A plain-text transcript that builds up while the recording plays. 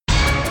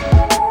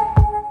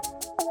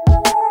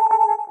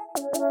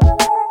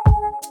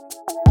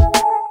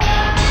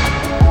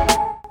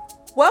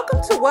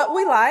to What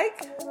We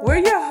Like. We're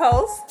your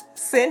hosts,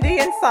 Cindy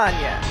and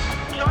Sonia.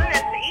 Join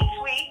us each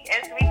week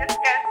as we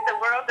discuss the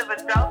world of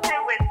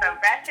adulthood with some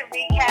ratchet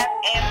recaps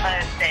and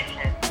fun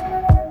sessions.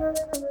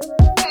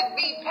 Could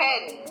be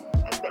petty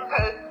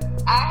because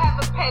I have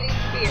a petty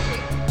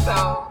spirit.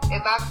 So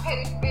if our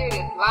petty spirit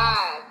is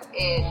live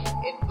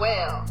and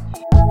well,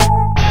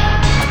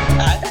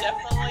 I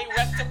definitely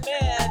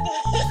recommend.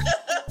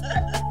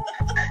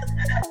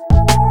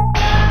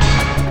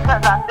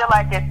 Because I feel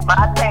like it's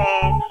my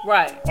page.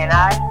 Right. And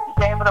I should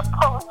be able to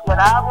post what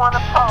I want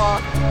to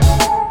post.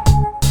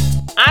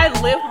 I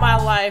live my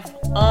life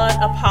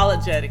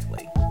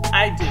unapologetically.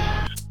 I do.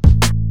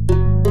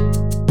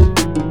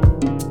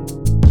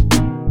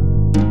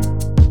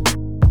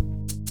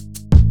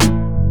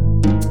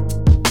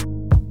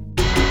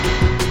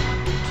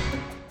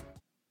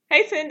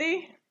 Hey,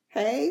 Cindy.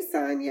 Hey,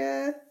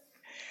 Sonia.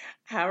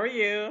 How are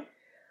you?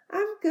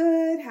 I'm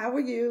good. How are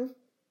you?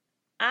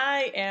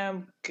 I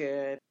am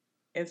good.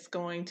 It's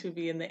going to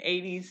be in the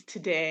 80s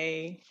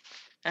today.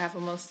 I have a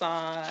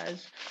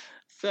massage.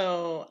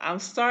 So I'm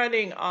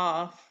starting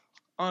off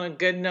on a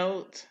good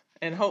note,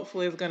 and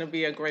hopefully it's going to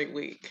be a great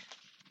week.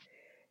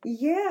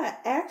 Yeah,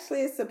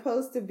 actually, it's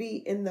supposed to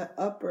be in the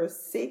upper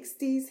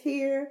 60s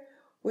here,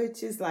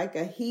 which is like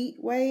a heat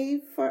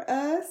wave for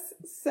us.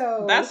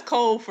 So That's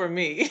cold for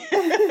me.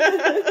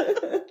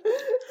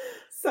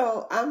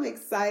 So I'm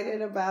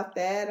excited about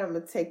that. I'm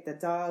going to take the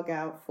dog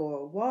out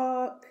for a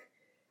walk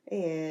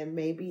and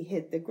maybe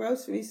hit the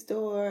grocery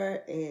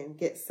store and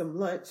get some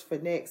lunch for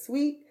next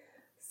week.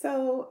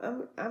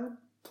 So I'm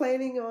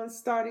planning on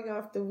starting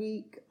off the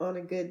week on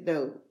a good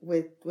note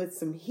with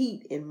some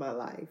heat in my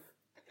life.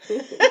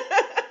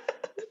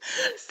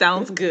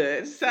 Sounds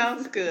good.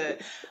 Sounds good.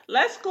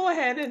 Let's go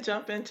ahead and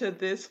jump into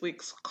this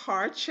week's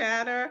car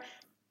chatter.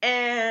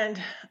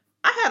 And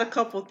I had a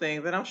couple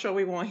things, and I'm sure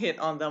we won't hit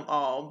on them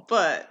all,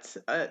 but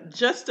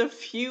just a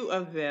few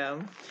of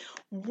them.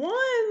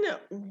 One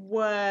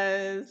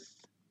was,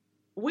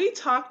 we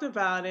talked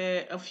about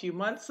it a few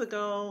months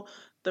ago,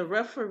 the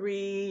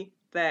referee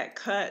that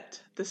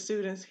cut the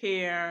student's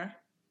hair.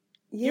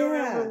 You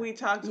remember we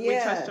touched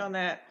on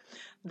that.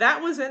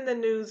 That was in the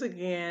news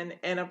again,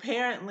 and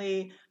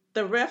apparently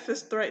the ref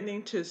is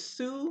threatening to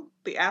sue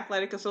the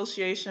Athletic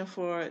Association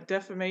for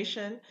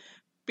defamation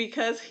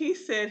because he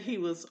said he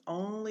was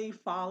only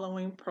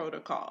following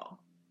protocol.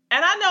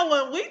 And I know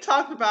when we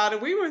talked about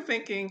it, we were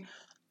thinking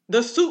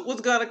the suit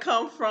was going to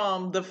come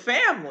from the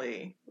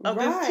family of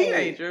this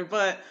teenager,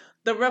 but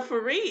the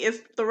referee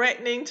is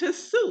threatening to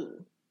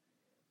sue.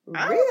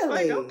 I was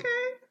like,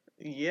 okay,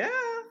 yeah.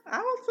 I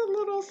was a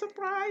little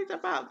surprised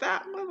about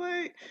that one.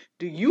 Like,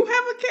 do you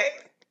have a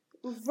case?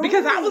 Right.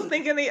 Because I was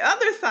thinking the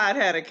other side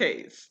had a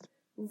case.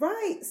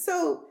 Right.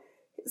 So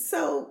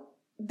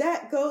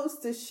that goes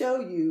to show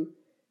you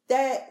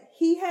that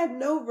he had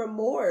no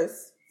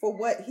remorse for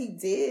what he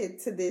did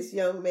to this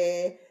young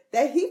man,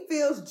 that he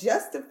feels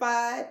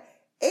justified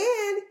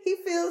and he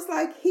feels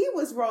like he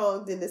was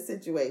wronged in the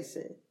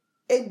situation.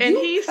 And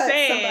you cut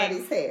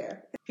somebody's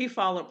hair. He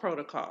followed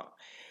protocol.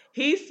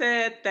 He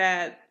said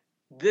that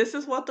this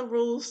is what the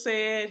rules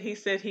said. He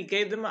said he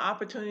gave them an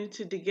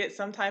opportunity to get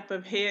some type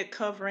of head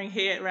covering,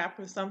 head wrap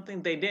or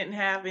something. They didn't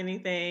have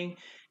anything.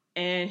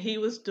 And he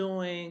was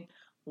doing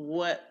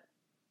what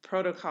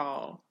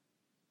protocol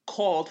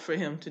called for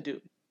him to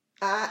do.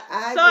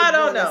 I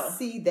would want to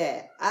see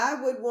that.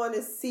 I would want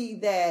to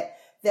see that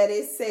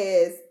it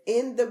says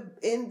in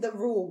the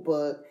rule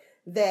book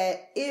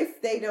that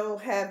if they don't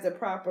have the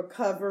proper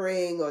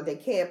covering or they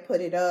can't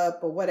put it up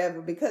or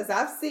whatever, because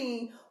I've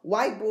seen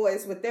white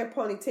boys with their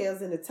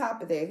ponytails in the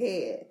top of their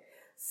head.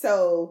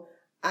 So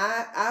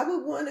I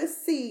would want to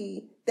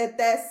see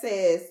that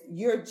says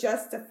you're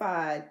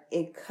justified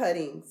in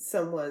cutting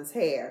someone's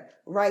hair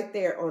right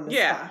there on the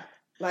spot.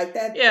 Like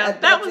that,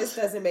 that just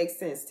doesn't make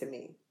sense to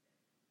me.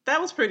 That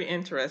was pretty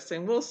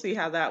interesting. We'll see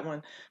how that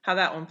one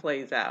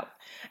plays out.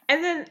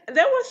 And then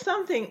there was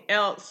something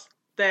else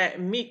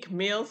that Meek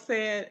Mill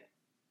said.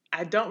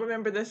 I don't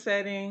remember the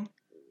setting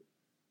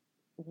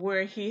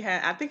where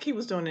I think he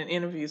was doing an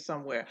interview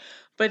somewhere,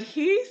 but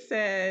he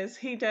says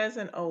he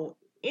doesn't owe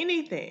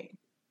anything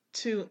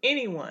to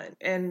anyone,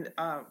 and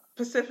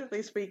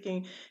specifically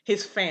speaking,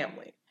 his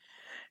family.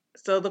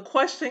 So the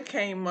question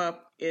came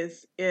up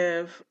is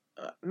if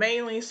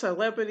mainly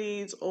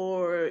celebrities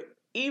or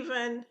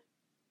even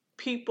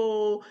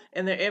people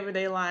in their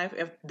everyday life,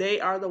 if they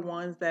are the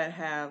ones that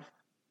have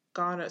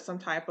garnered some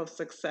type of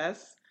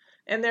success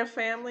in their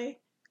family,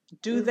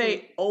 do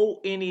they owe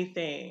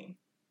anything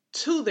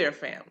to their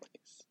families?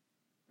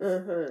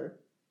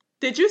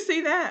 Did you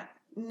see that?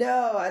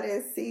 No, I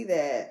didn't see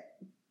that.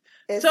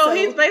 And so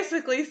he's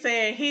basically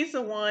saying he's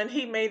the one,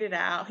 he made it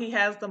out, he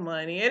has the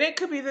money, and it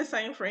could be the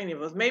same for any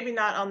of us. Maybe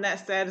not on that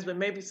status, but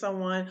maybe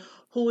someone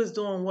who is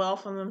doing well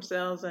for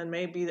themselves and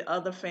maybe the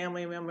other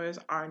family members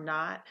are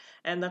not.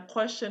 And the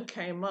question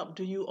came up,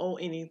 do you owe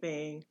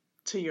anything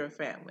to your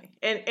family?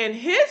 And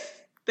his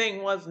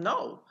thing was,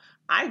 no,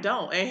 I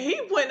don't. And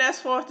he went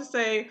as far as to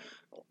say,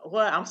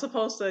 well, I'm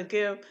supposed to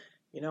give,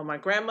 my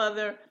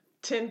grandmother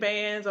 10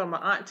 bands or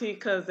my auntie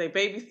because they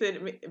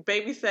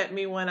babysat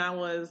me when I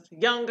was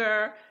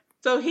younger.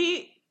 So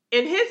he,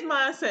 in his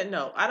mindset,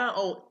 no, I don't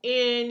owe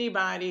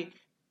anybody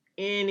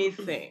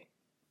anything.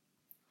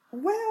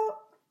 Well,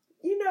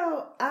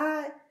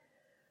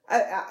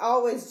 I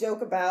always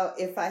joke about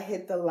if I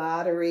hit the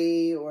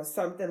lottery or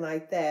something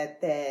like that,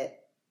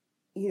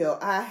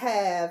 I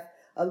have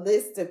a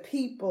list of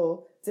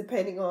people,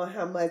 depending on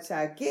how much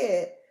I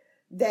get,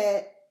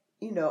 that,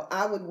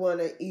 I would want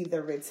to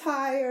either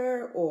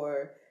retire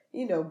or,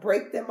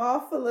 break them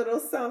off a little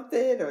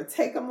something or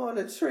take them on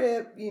a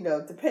trip,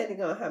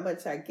 depending on how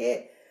much I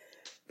get.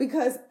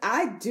 Because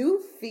I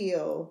do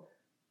feel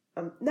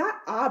not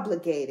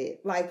obligated.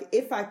 Like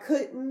if I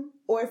couldn't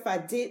or if I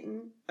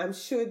didn't, I'm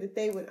sure that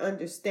they would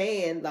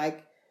understand.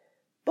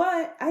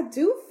 But I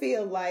do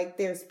feel like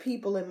there's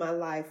people in my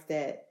life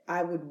that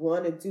I would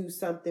want to do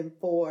something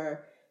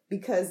for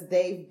because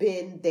they've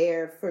been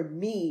there for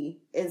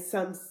me in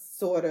some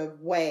sort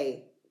of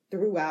way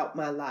throughout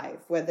my life,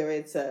 whether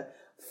it's a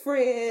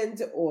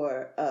friend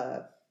or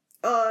a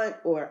aunt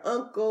or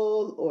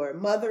uncle or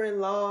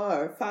mother-in-law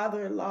or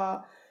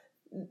father-in-law.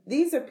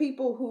 These are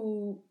people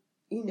who,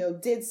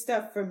 did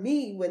stuff for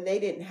me when they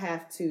didn't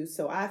have to.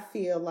 So I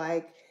feel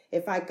like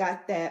if I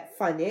got that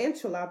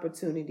financial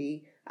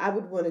opportunity, I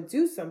would want to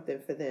do something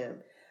for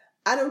them.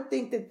 I don't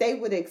think that they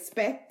would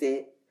expect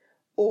it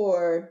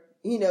or,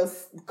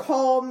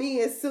 call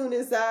me as soon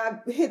as I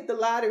hit the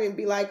lottery and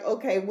be like,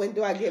 okay, when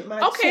do I get my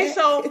check?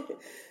 So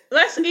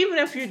even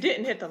if you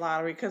didn't hit the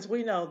lottery, because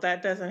we know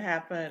that doesn't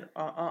happen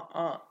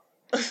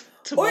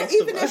to or most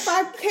even of us. if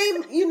I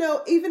came,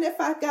 even if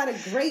I got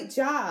a great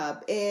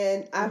job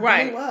and I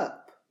blew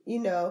up,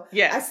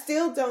 yes. I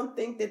still don't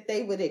think that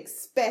they would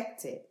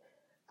expect it.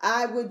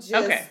 I would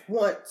just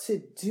want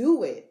to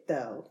do it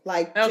though.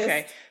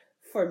 Just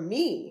for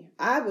me,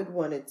 I would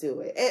want to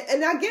do it.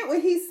 And I get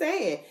what he's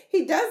saying.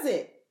 He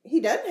doesn't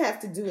have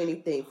to do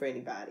anything for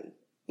anybody,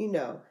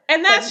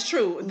 And that's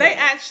true. They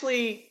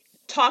actually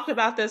talked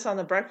about this on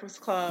the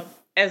Breakfast Club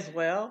as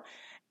well.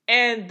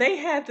 And they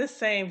had the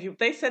same view.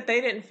 They said they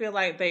didn't feel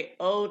like they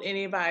owed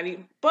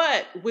anybody,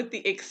 but with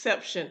the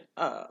exception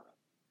of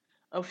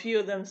a few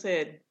of them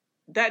said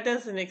that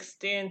doesn't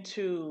extend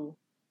to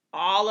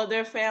all of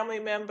their family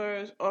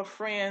members or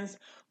friends,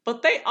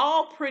 but they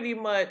all pretty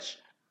much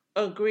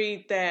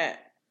agreed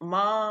that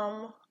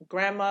mom,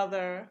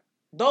 grandmother,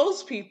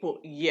 those people,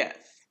 yes,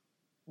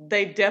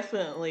 they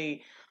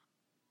definitely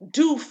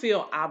do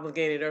feel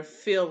obligated or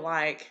feel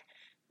like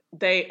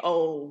they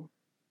owe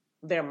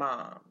their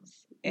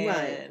moms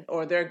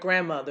or their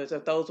grandmothers,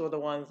 if those were the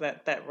ones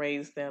that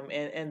raised them,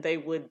 and they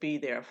would be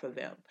there for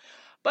them.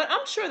 But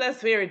I'm sure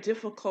that's very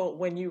difficult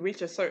when you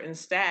reach a certain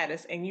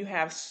status and you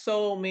have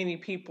so many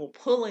people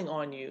pulling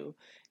on you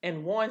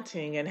and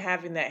wanting and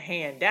having that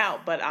hand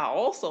out. But I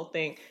also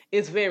think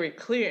it's very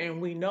clear,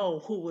 and we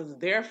know who was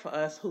there for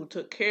us, who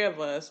took care of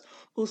us,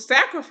 who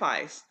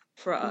sacrificed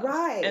for us.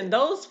 Right. And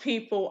those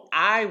people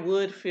I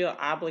would feel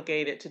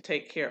obligated to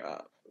take care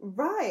of.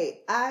 Right.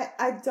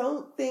 I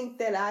don't think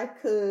that I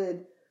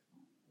could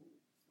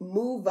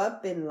move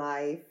up in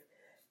life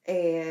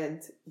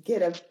and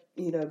get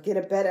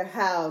a better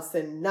house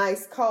and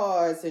nice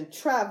cars and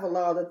travel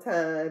all the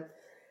time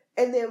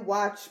and then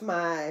watch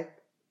my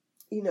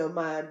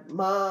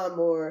mom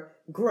or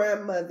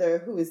grandmother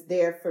who is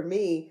there for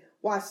me,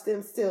 watch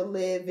them still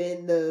live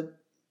in the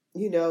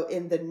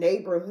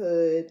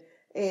neighborhood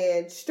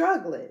and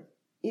struggling.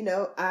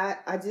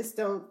 I just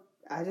don't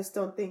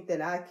think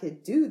that I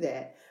could do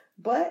that.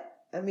 But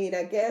I mean,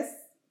 I guess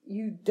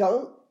you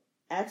don't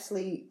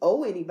actually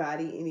owe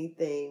anybody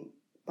anything,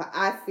 but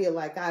I feel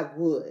like I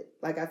would.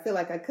 Like, I feel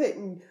like I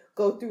couldn't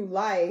go through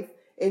life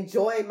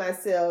enjoying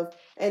myself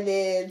and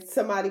then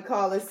somebody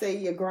call and say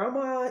your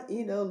grandma,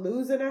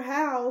 losing her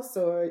house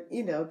or,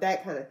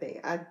 that kind of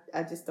thing.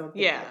 I just don't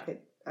think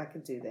I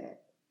could do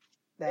that.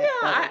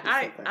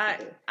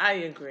 I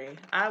agree.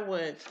 I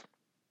would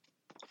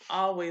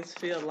always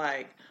feel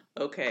like,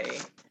 okay,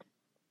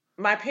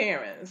 my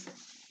parents,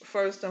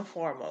 first and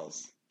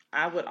foremost,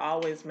 I would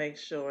always make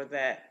sure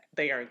that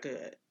they are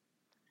good.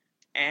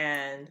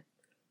 And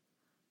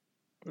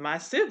my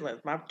siblings,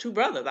 my two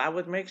brothers, I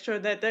would make sure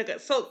that they're good.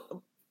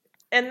 So,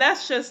 and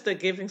that's just the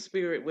giving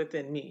spirit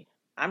within me.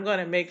 I'm going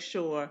to make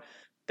sure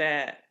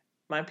that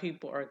my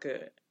people are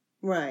good.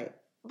 Right.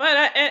 But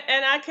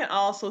I can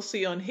also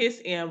see on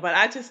his end, but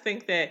I just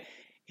think that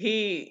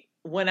he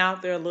went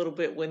out there a little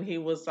bit when he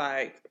was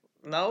like,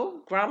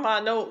 no, grandma,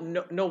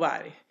 no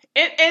nobody.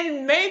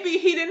 And maybe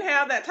he didn't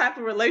have that type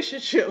of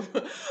relationship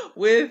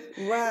with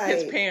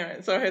his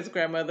parents or his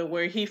grandmother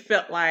where he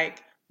felt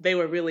like they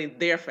were really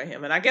there for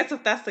him. And I guess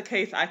if that's the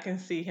case, I can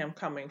see him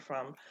coming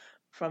from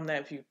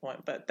that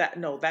viewpoint. But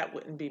that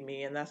wouldn't be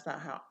me, and that's not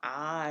how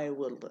I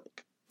would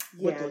look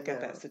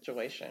at that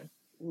situation.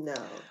 No.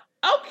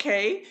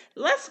 Okay,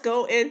 let's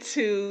go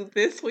into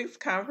this week's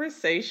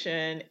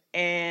conversation.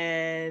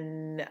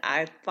 And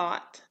I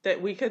thought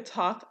that we could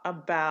talk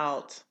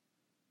about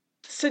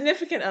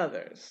significant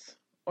others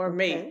or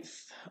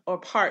mates or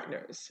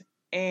partners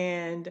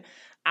and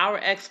our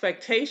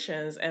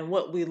expectations and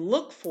what we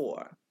look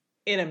for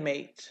in a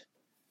mate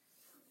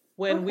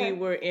when we Okay.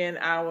 were in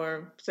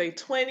our, say,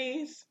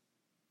 20s,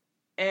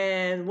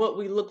 and what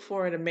we look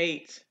for in a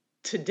mate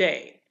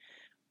today,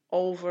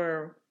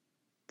 over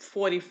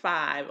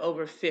 45,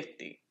 over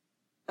 50.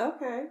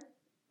 Okay.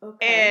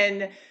 Okay.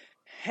 And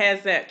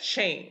has that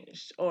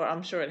changed? Or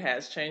I'm sure it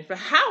has changed, but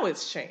how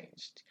it's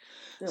changed?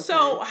 Okay.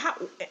 So,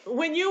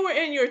 when you were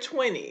in your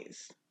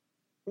 20s,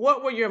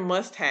 what were your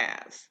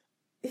must-haves?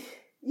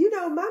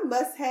 My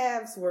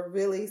must-haves were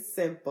really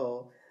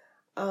simple.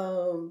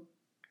 Um,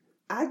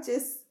 I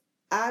just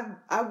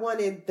I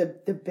wanted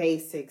the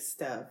basic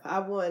stuff. I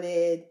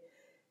wanted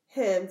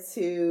him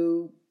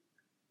to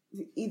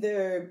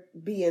either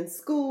be in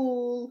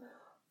school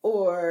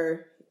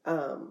or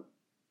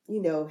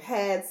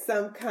had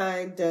some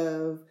kind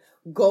of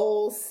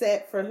goal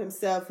set for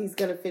himself. He's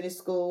going to finish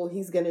school,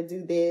 he's going to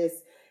do this.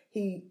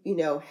 He,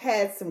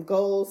 had some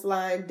goals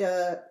lined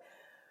up.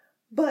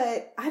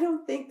 But I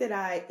don't think that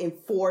I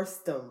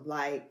enforced them.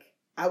 Like,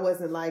 I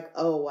wasn't like,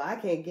 oh, I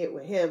can't get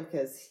with him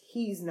because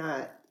he's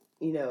not,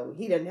 he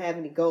doesn't have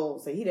any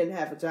goals or he didn't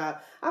have a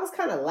job. I was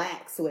kind of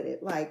lax with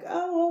it. Like,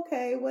 oh,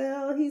 okay,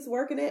 well, he's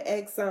working at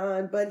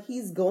Exxon, but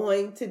he's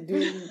going to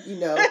do,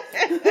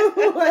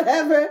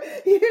 whatever,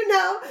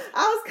 I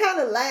was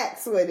kind of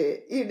lax with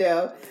it,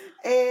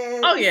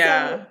 And Oh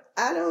yeah. so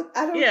I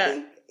don't Yeah.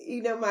 think,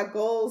 my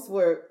goals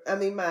were,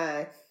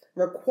 my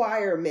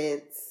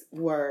requirements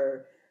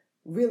were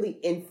really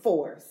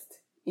enforced.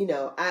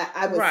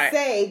 I would Right.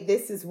 say,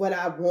 this is what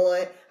I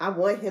want. I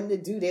want him to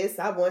do this.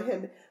 I want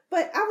him to,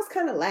 but I was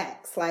kind of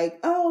lax. Like,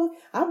 oh,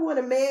 I want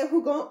a man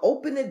who gonna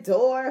open the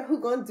door, who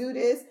gonna do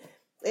this.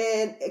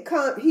 And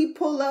he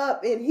pull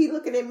up and he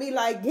looking at me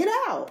like, get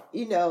out,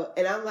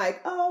 and I'm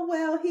like, oh,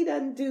 well, he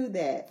doesn't do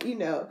that,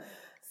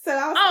 So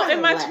I was Oh,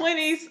 in my lax.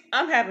 20s,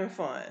 I'm having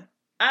fun.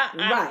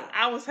 Right.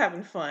 I was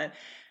having fun.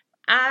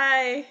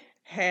 I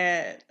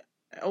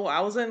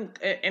was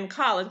in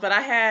college, but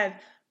I had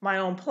my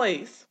own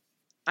place.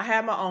 I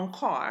had my own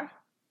car,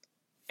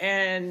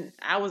 and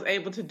I was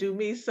able to do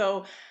me.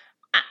 So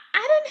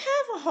I didn't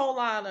have a whole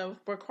lot of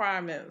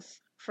requirements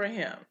for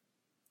him.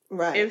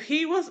 Right. If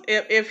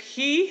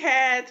he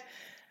had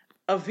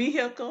a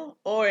vehicle,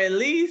 or at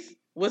least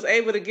was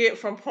able to get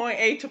from point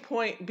A to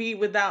point B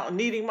without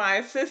needing my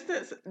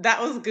assistance,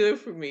 that was good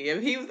for me.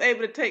 If he was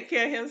able to take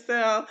care of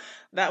himself,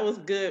 that was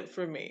good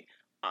for me.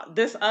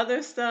 This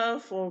other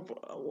stuff, or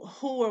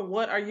who or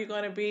what are you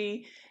going to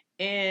be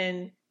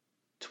in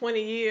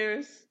 20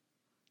 years?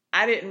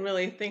 I didn't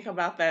really think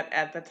about that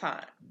at the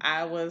time.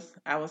 I was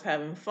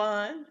having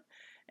fun,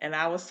 and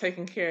I was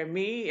taking care of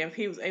me. If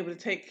he was able to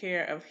take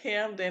care of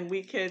him, then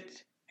we could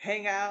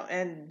hang out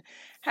and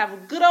have a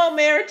good old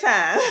married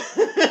time.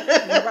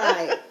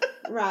 Right.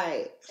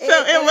 So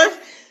it was.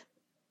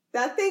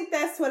 I think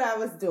that's what I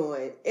was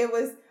doing.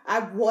 I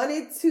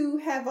wanted to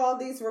have all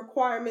these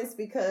requirements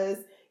because,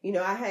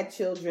 I had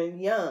children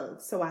young.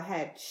 So I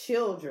had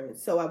children.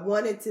 So I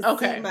wanted to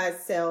see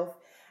myself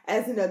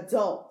as an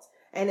adult.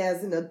 And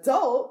as an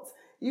adult,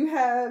 you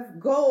have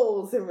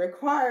goals and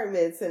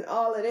requirements and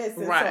all of this.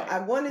 And so I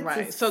wanted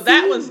to So see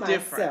that was myself.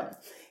 different.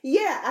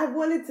 Yeah, I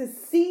wanted to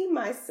see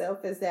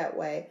myself as that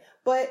way.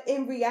 But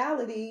in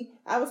reality,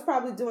 I was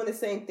probably doing the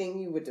same thing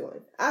you were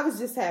doing. I was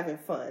just having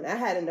fun. I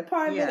had an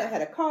apartment, I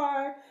had a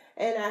car,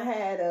 and I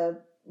had a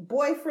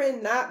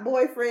boyfriend, not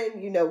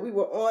boyfriend. We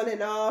were on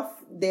and off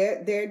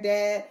their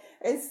dad.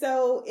 And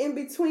so in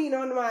between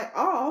on my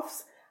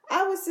offs,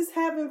 I was just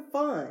having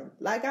fun.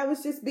 Like, I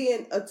was just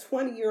being a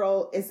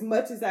 20-year-old as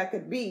much as I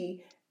could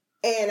be,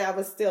 and I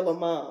was still a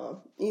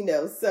mom,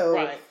 so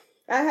Right.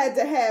 I had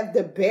to have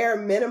the bare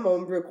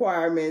minimum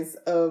requirements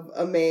of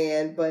a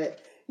man, but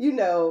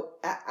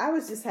I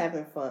was just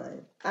having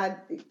fun. I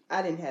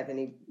didn't have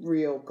any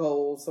real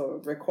goals or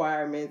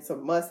requirements or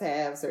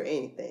must-haves or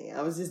anything.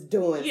 I was just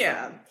doing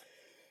something.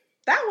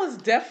 That was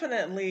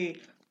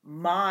definitely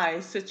my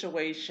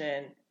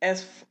situation,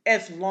 as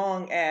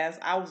long as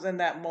I was in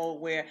that mode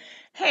where,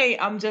 hey,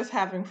 I'm just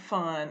having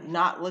fun,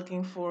 not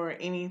looking for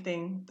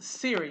anything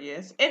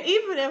serious. And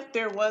even if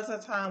there was a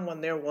time when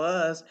there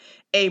was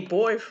a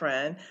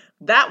boyfriend,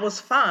 that was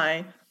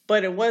fine,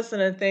 but it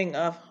wasn't a thing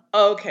of,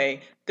 okay,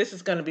 this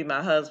is going to be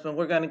my husband,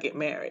 we're going to get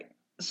married.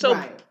 So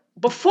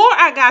before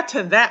I got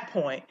to that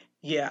point,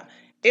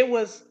 it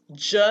was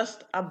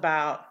just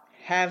about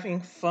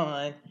having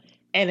fun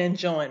and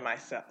enjoying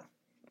myself.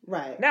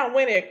 Right. Now,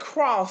 when it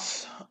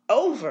crossed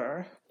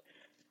over,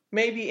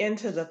 maybe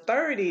into the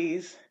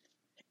 30s,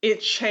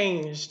 it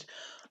changed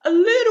a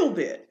little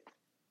bit.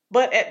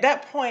 But at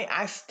that point,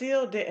 I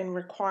still didn't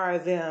require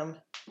them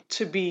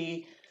to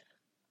be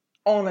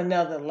on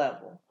another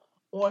level,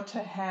 or to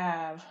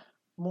have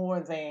more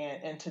than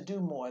and to do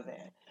more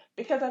than.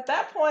 Because at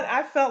that point,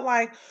 I felt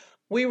like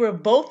we were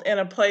both in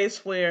a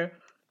place where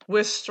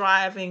we're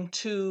striving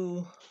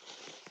to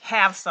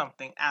have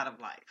something out of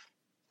life.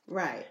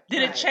 Right.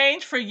 Did it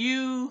change for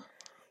you?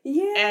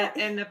 Yeah.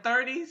 In the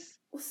 30s?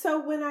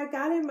 So when I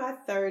got in my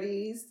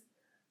 30s,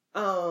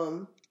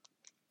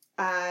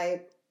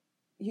 I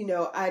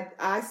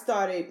I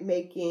started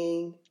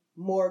making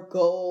more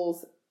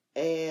goals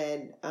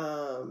and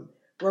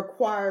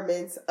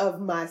requirements of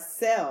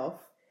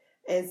myself.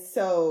 And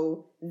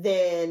so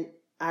then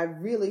I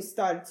really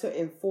started to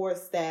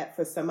enforce that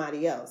for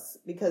somebody else.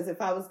 Because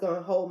if I was going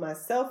to hold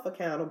myself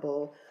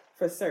accountable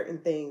for certain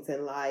things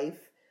in life,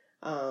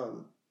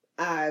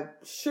 I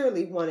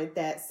surely wanted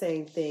that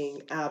same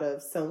thing out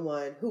of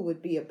someone who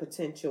would be a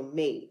potential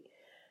mate.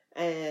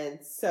 And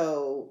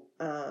so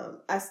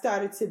I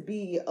started to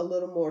be a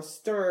little more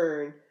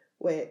stern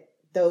with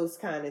those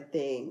kind of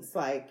things.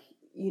 Like,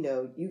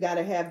 you got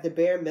to have the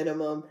bare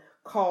minimum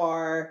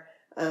car,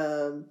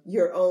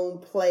 your own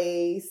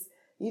place,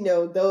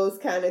 those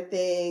kind of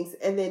things.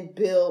 And then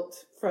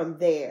built from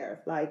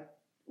there. Like,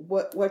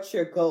 what's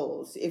your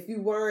goals? If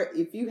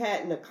you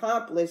hadn't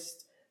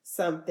accomplished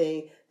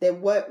something,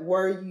 then what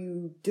were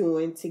you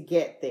doing to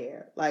get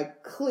there?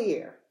 Like,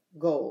 clear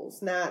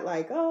goals, not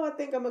like, oh, I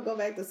think I'm gonna go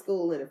back to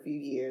school in a few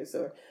years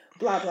or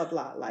blah blah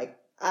blah. Like,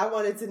 I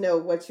wanted to know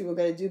what you were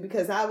going to do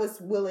because I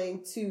was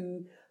willing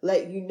to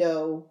let you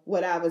know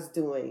what I was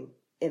doing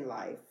in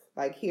life.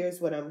 Like, here's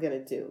what I'm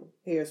going to do,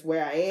 here's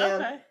where I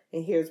am,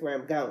 and here's where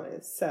I'm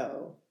going.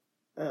 So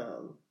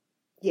so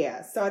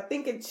I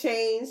think it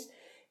changed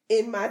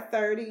in my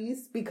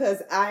 30s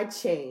because I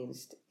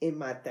changed in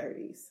my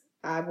 30s.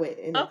 I went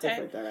in a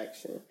different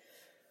direction.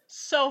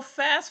 So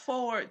fast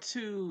forward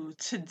to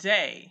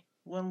today,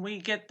 when we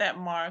get that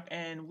mark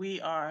and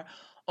we are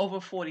over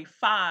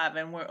 45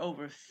 and we're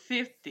over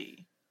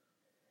 50,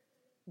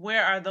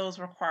 where are those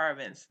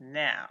requirements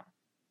now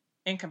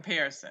in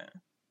comparison?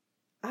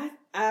 I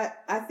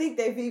think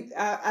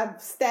I've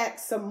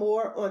stacked some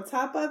more on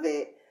top of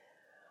it,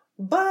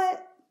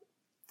 but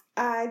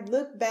I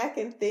look back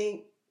and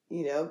think,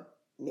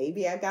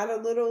 maybe I got a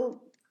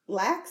little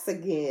lax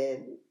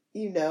again,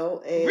 and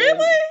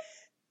really?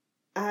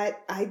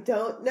 I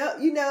don't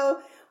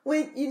know.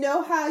 When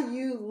how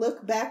you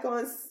look back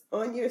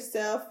on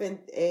yourself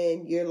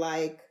and you're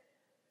like,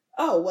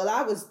 oh, well,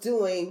 I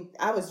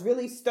was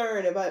really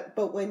stern about,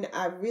 but when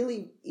I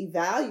really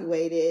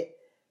evaluate it,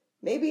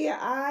 maybe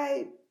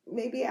I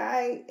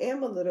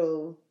am a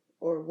little,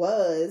 or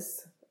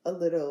was a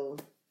little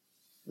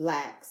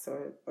lax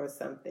or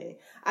something.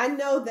 I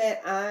know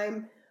that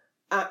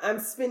I'm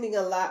spending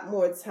a lot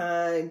more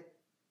time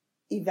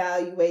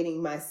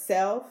evaluating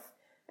myself.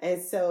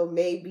 And so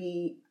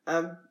maybe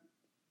I'm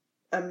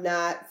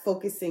not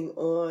focusing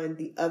on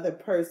the other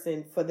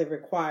person for the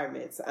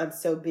requirements. I'm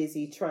so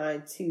busy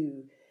trying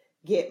to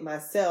get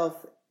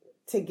myself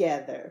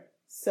together.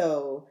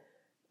 So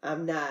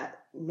I'm not,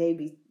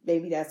 maybe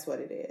that's what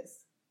it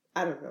is.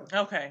 I don't know.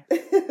 Okay.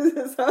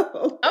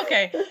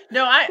 Okay.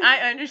 No,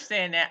 I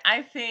understand that.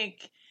 I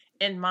think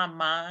in my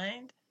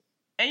mind,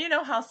 and you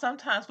know how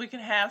sometimes we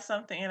can have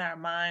something in our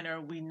mind or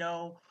we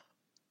know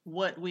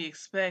what we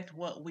expect,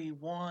 what we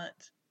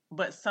want,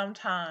 but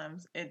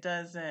sometimes it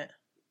doesn't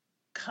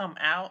come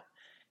out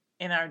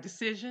in our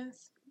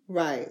decisions.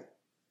 Right.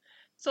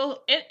 So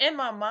in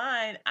my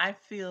mind, I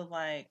feel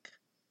like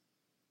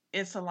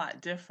it's a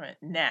lot different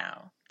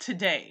now,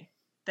 today,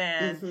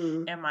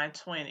 than in my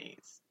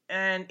 20s.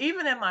 And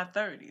even in my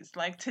 30s.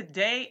 Like,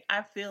 today,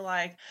 I feel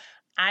like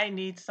I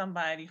need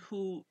somebody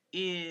who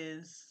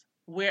is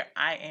where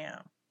I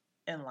am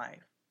in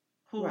life,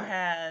 who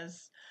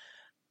has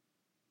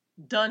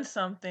done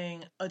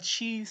something,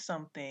 achieved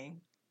something,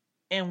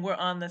 and we're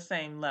on the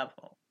same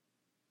level.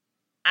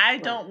 I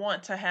don't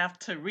want to have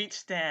to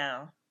reach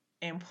down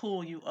and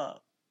pull you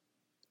up,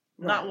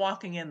 not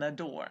walking in the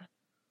door.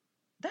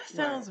 That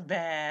sounds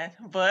bad,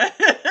 but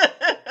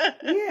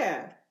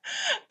yeah,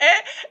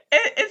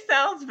 it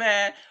sounds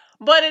bad,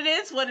 but it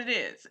is what it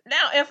is.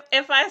 Now,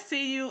 if I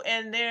see you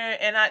and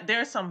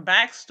there's some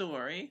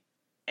backstory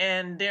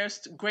and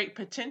there's great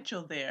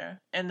potential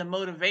there and the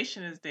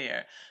motivation is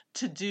there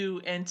to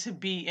do and to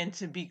be and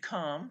to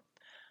become,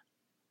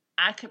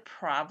 I could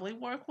probably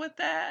work with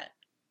that.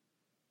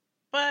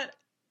 But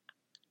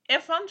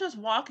if I'm just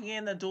walking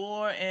in the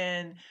door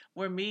and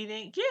we're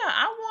meeting, yeah,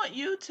 I want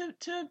you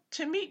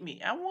to meet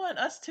me. I want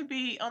us to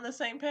be on the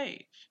same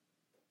page.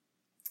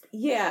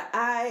 Yeah,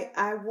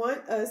 I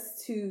want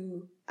us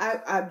to,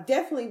 I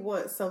definitely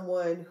want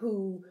someone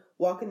who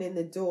walking in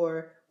the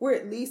door, we're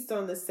at least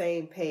on the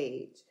same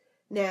page.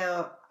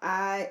 Now,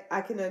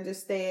 I can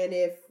understand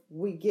if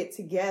we get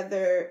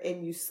together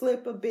and you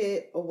slip a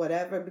bit or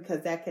whatever,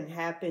 because that can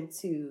happen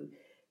to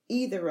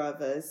either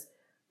of us.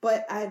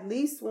 But I at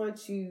least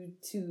want you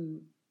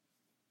to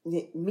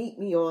meet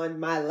me on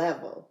my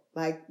level,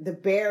 like the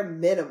bare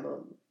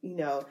minimum,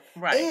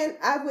 Right. And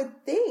I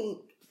would think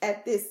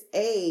at this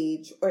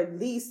age, or at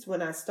least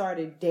when I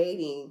started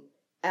dating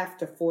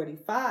after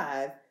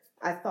 45,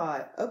 I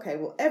thought, okay,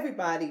 well,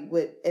 everybody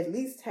would at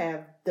least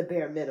have the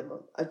bare minimum,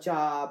 a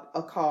job,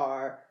 a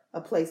car,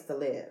 a place to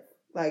live.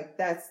 Like,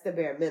 that's the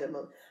bare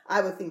minimum.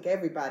 I would think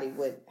everybody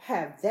would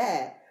have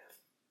that.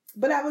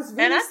 But I was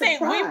really surprised. And I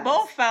think we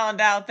both found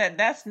out that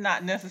that's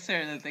not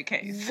necessarily the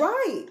case.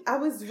 Right. I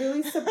was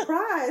really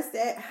surprised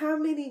at how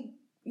many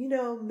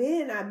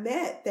men I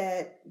met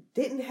that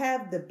didn't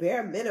have the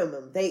bare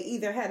minimum. They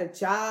either had a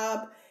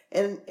job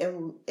and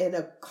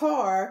a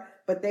car,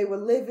 but they were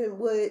living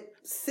with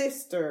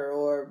sister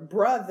or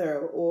brother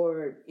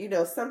or,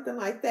 something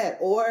like that.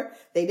 Or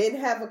they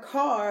didn't have a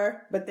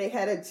car, but they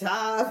had a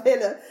job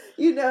and a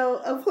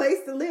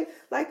place to live.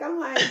 Like, I'm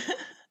like,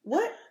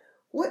 what,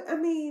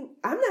 I'm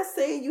not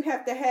saying you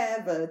have to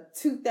have a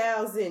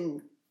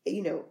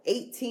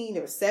 2018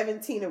 or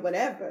 17 or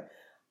whatever,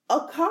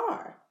 a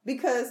car,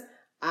 because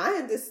I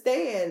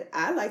understand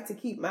I like to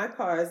keep my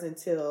cars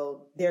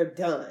until they're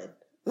done.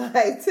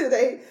 Like till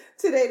they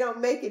don't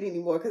make it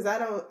anymore, because I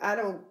don't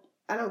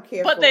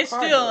care. But for they a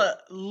car still note.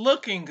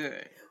 looking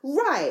good.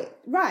 Right.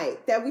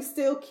 That we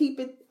still keep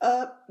it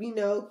up,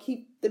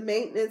 keep the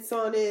maintenance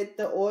on it,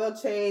 the oil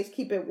change,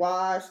 keep it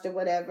washed or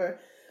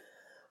whatever.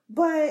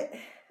 But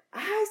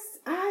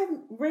I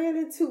ran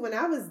into, when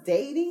I was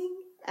dating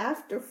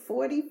after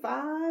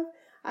 45,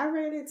 I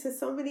ran into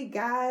so many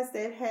guys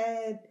that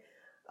had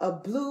a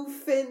blue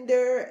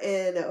fender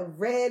and a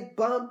red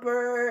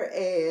bumper,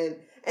 and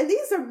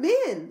these are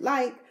men.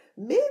 Like,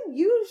 men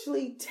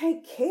usually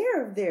take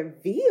care of their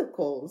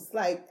vehicles.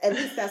 Like, at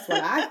least that's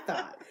what I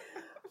thought.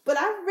 But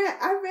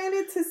I ran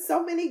into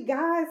so many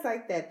guys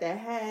like that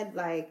had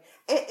like,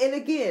 and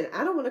again,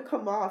 I don't want to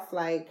come off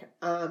like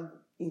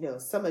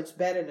so much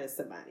better than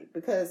somebody,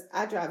 because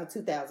I drive a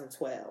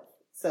 2012,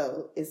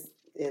 so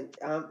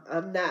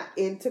I'm not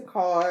into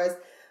cars.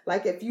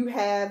 Like, if you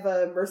have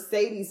a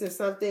Mercedes or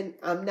something,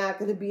 I'm not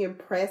going to be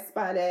impressed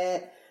by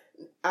that.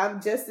 I'm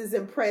just as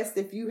impressed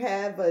if you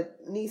have a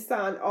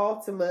Nissan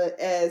Altima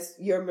as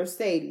your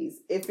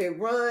Mercedes. If it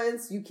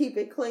runs, you keep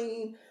it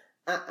clean,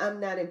 I'm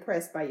not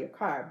impressed by your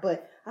car.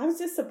 But I was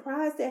just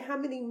surprised at how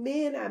many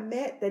men I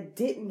met that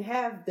didn't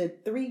have the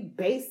 3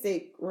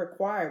 basic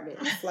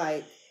requirements.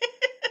 Like,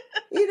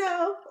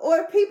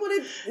 or people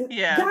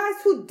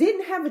guys who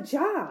didn't have a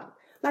job.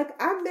 Like,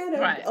 I met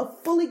a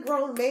fully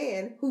grown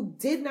man who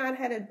did not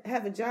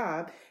have a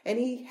job, and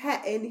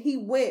he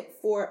went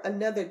for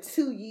another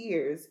 2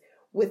 years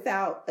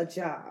without a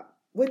job,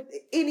 with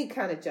any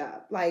kind of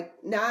job. Like,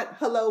 not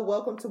hello,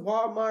 welcome to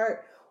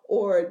Walmart,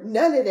 or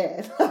none of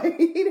that. Like,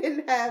 he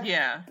didn't have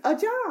a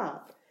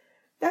job.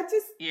 That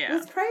just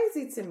was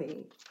crazy to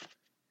me.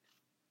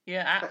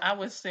 Yeah, I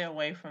would stay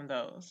away from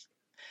those.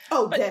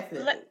 Oh, but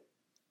definitely.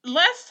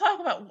 Let's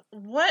talk about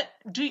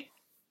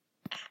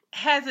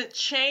has it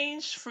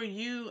changed for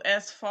you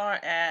as far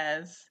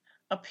as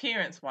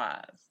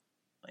appearance-wise?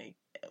 Like,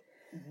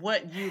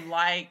 what you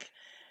like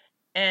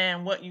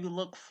and what you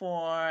look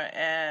for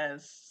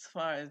as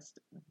far as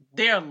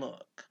their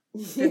look?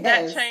 Did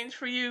that change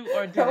for you,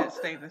 or did it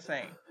stay the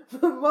same?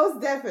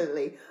 Most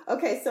definitely.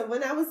 Okay, so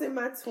when I was in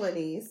my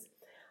 20s,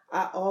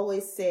 I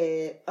always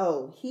said, I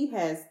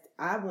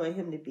want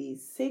him to be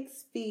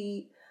 6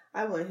 feet.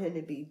 I want him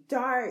to be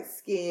dark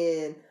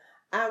skinned.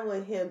 I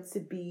want him to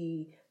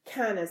be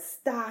kind of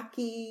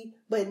stocky,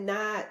 but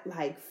not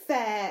like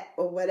fat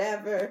or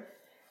whatever.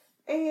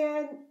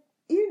 And,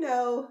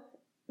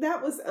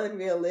 that was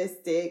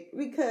unrealistic,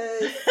 because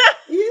that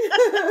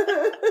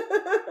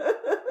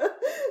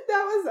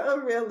was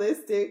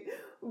unrealistic.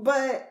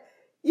 But,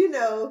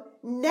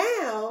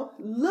 now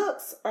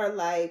looks are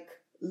like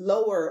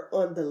lower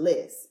on the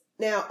list.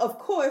 Now, of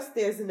course,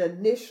 there's an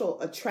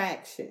initial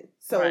attraction.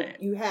 So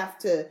you have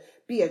to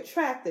be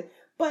attractive.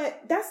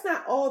 But that's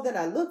not all that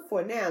I look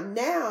for now.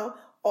 Now,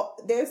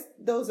 there's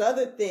those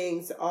other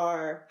things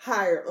are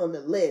higher on the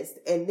list.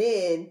 And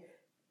then,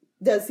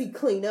 does he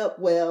clean up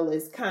well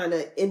is kind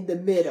of in the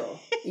middle,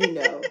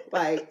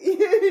 like,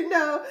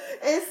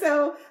 And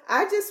so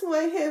I just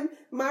want him,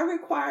 my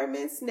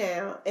requirements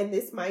now, and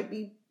this might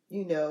be,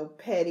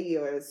 petty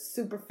or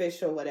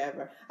superficial,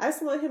 whatever. I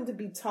just want him to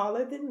be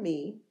taller than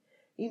me.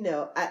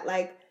 I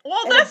like.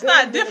 Well, that's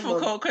not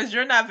difficult, because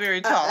you're not very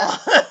tall.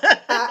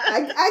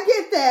 I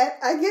get that.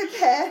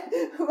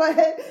 But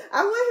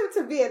I want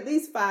him to be at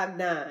least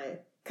 5'9",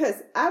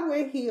 because I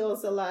wear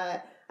heels a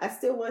lot. I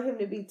still want him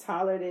to be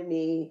taller than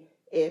me,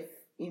 and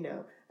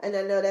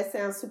I know that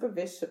sounds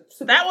superficial.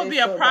 That would be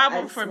a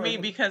problem for me,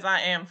 because I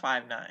am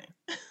 5'9".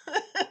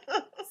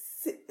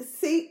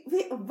 See,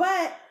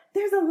 but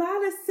there's a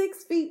lot of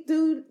 6 feet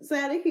dudes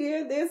out of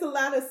here. There's a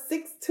lot of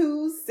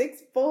 6'2",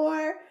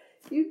 6'4".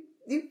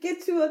 You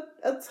get you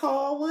a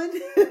tall one.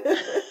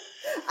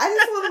 I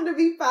just want him to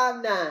be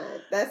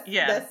 5'9". That's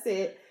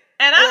it.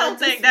 And I don't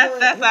think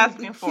that's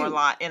asking for a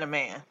lot in a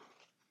man.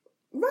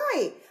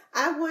 Right.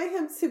 I want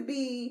him to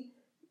be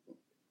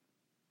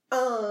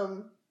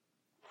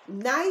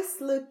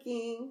nice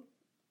looking,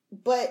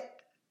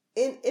 but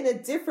in a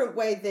different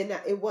way than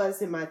it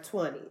was in my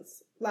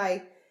 20s.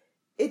 Like,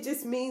 it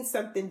just means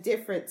something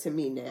different to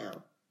me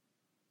now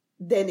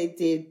than it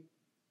did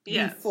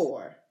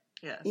before.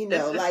 Yeah,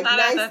 it's like not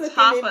nice at the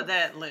top of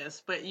that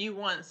list, but you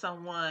want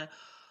someone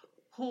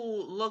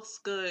who looks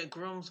good,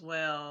 grooms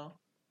well,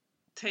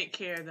 take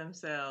care of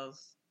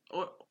themselves,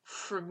 or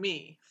for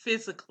me,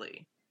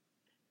 physically,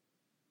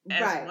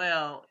 as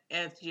well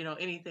as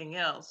anything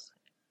else.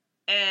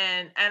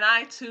 And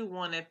I too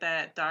wanted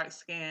that dark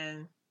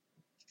skin,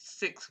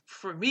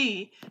 for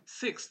me,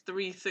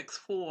 6'3",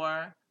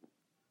 6'4",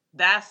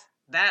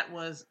 that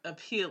was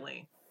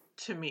appealing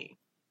to me.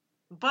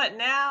 But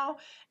now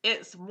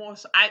it's more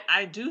so,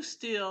 I do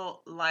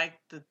still like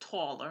the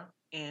taller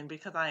end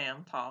because I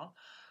am tall,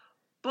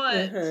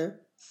 but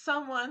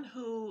someone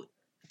who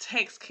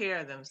takes care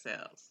of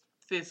themselves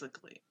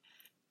physically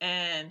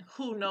and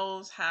who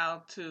knows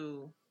how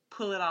to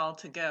pull it all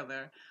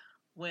together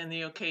when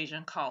the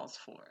occasion calls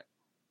for it.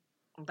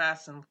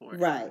 That's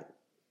important.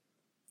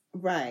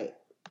 Right.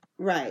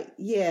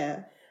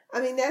 Yeah. I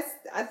mean,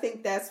 I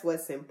think that's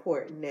what's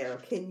important now.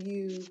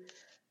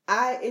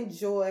 I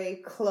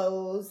enjoy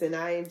clothes and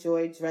I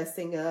enjoy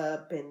dressing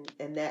up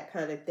and that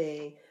kind of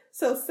thing.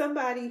 So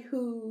somebody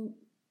who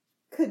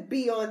could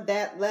be on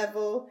that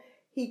level,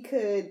 he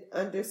could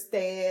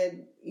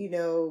understand,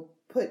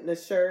 putting a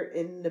shirt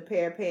and a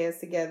pair of pants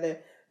together.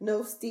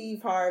 No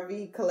Steve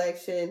Harvey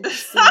collection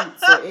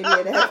suits or any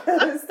of that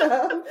kind of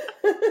stuff.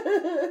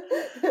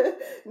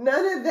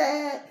 None of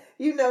that.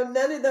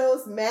 None of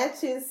those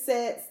matching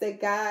sets that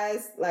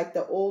guys, like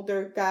the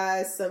older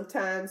guys,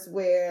 sometimes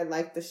wear,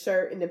 like the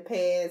shirt and the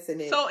pants.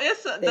 And so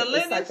the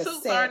linen like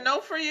suits are a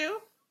no for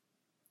you?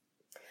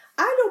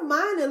 I don't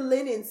mind a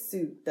linen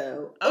suit,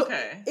 though.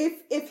 Okay.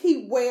 If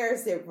he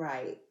wears it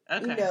right.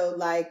 Okay.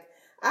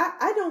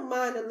 I don't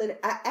mind a linen.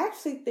 I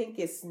actually think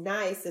it's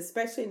nice,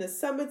 especially in the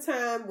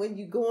summertime when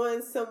you're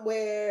going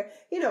somewhere,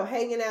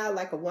 hanging out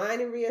like a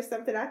winery or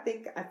something. I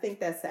think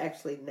that's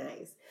actually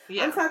nice.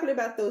 Yeah. I'm talking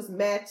about those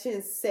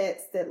matching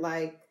sets that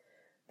like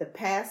the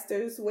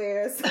pastors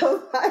wear.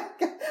 So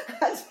like,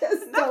 I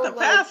just not don't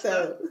like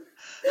those.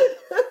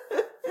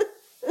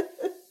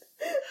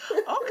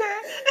 Okay.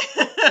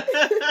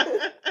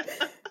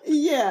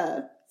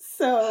 Yeah.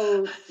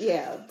 So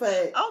yeah,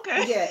 but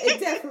okay. Yeah, it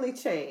definitely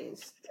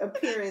changed.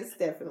 Appearance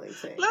definitely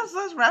changed.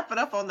 Let's wrap it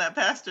up on that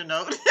pastor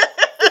note.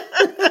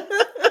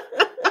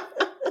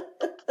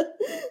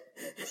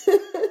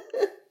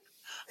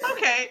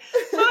 Okay,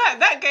 so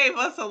that gave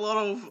us a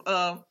little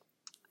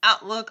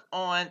outlook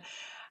on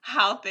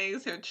how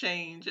things have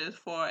changed as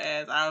far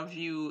as our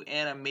view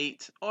in a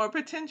mate or a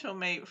potential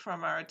mate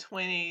from our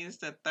 20s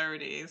to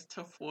 30s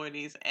to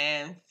 40s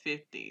and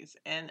 50s.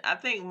 And I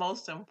think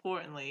most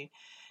importantly,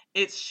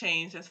 it's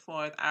changed as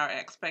far as our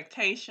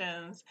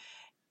expectations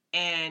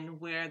and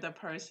where the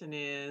person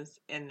is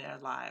in their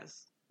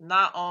lives.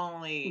 Not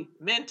only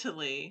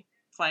mentally,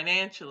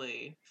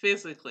 financially,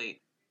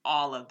 physically,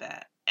 all of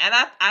that. And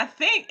I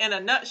think in a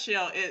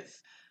nutshell,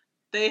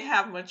 they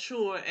have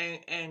matured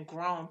and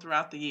grown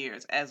throughout the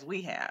years as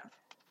we have.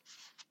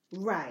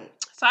 Right.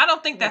 So I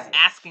don't think that's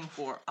asking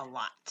for a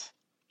lot.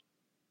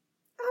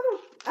 I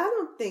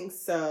don't think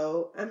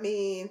so. I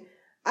mean,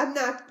 I'm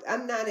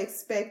not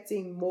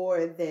expecting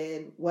more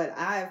than what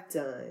I've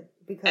done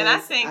because and I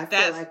think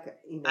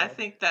I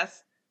think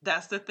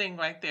that's the thing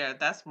right there.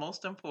 That's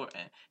most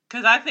important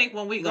because I think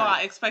when we go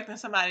out expecting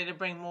somebody to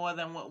bring more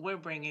than what we're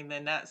bringing,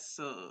 then that's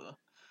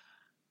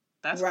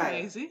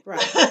crazy.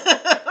 Right.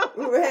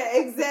 Right.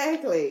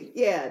 Exactly.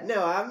 Yeah.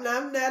 No, I'm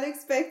not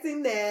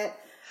expecting that.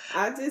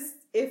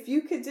 If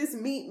you could just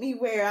meet me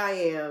where I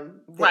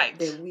am,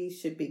 then we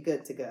should be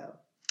good to go.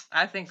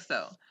 I think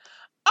so.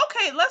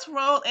 Okay, let's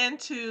roll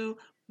into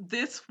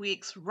this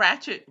week's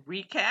Ratchet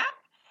recap.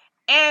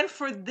 And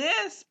for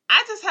this,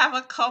 I just have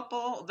a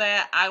couple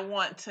that I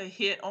want to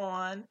hit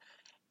on.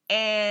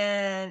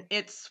 And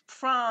it's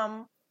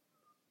from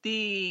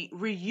the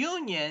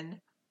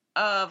reunion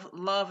of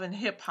Love and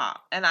Hip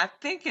Hop. And I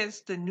think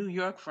it's the New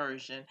York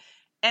version.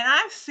 And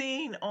I've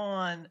seen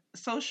on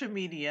social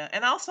media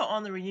and also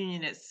on the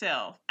reunion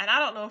itself, and I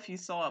don't know if you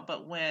saw it,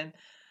 but when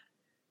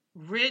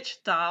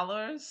Rich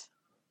Dollars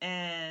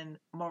and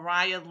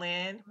Mariah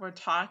Lynn were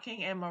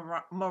talking, and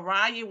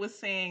Mariah was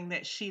saying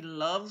that she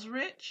loves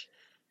Rich,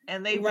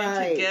 and they've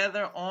been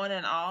together on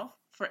and off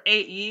for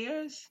 8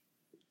 years.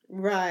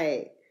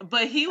 Right.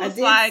 But he was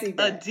like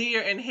a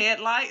deer in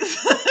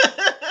headlights.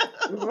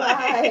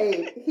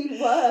 Right. He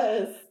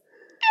was.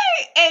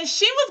 And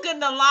she was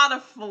getting a lot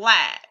of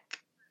flack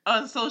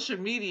on social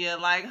media,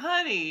 like,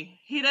 honey,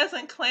 he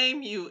doesn't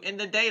claim you in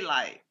the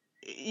daylight.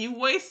 You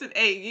wasted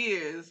 8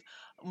 years.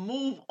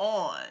 Move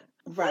on.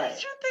 Right. What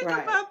did you think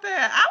about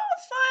that? I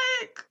was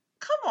like,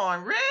 come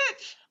on,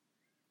 Rich.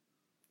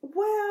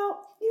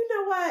 Well, you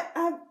know what?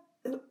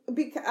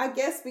 I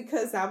guess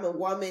because I'm a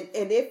woman,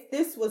 and if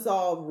this was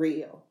all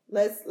real,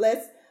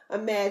 let's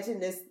imagine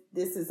this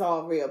is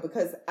all real,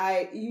 because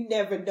you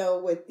never know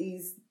with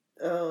these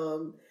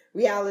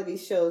reality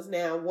shows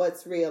now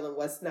what's real and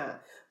what's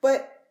not.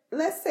 But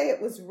let's say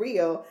it was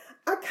real.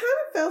 I kind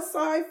of felt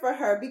sorry for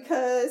her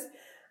because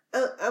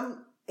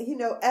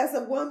as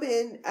a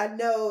woman, I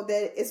know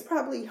that it's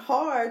probably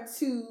hard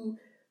to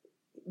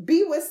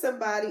be with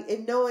somebody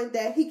and knowing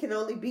that he can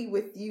only be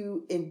with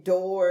you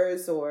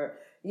indoors, or,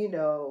 he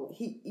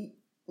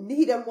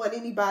doesn't want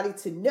anybody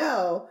to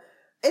know.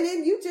 And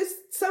then you just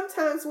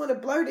sometimes want to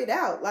blurt it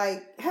out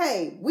like,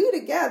 hey, we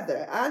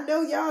together. I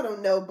know y'all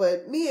don't know,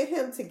 but me and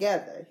him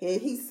together.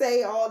 And he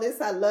say all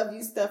this I love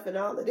you stuff and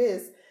all of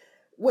this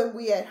when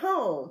we at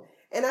home.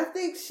 And I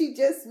think she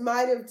just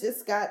might have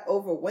just got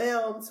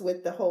overwhelmed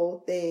with the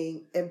whole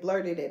thing and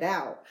blurted it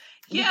out.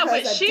 Yeah,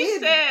 but she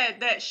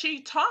said that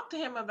she talked to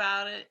him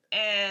about it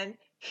and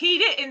he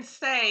didn't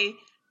say,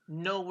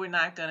 no, we're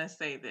not going to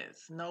say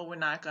this. No, we're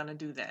not going to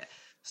do that.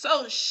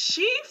 So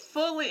she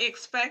fully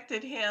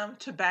expected him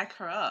to back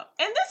her up.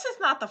 And this is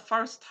not the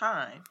first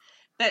time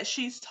that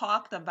she's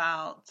talked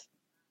about,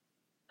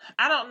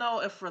 I don't know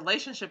if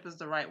relationship is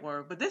the right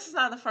word, but this is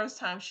not the first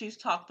time she's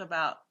talked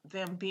about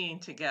them being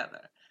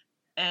together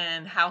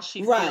and how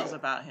she feels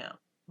about him.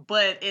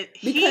 But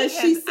because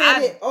she said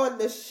it on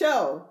the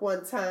show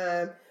one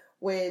time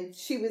when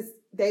him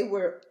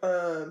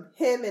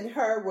and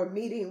her were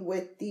meeting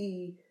with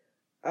the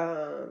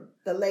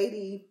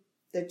lady,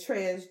 the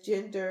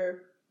transgender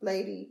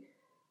lady.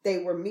 They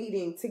were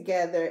meeting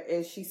together,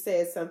 and she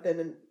said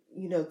something,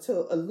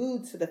 to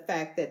allude to the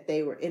fact that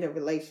they were in a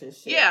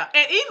relationship. Yeah,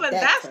 and even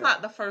that's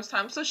not the first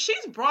time. So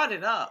she's brought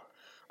it up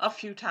a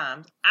few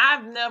times.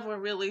 I've never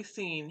really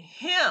seen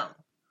him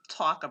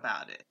talk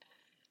about it.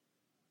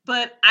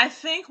 But I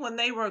think when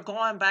they were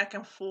going back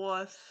and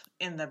forth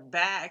in the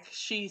back,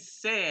 she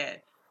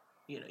said,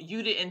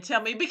 you didn't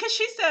tell me, because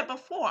she said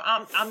before,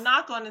 I'm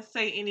not going to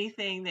say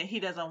anything that he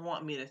doesn't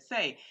want me to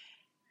say.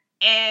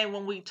 And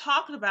when we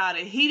talked about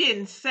it, he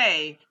didn't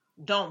say,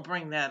 don't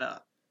bring that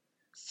up.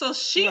 So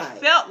she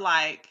felt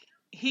like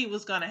he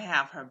was going to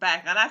have her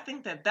back. And I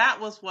think that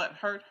was what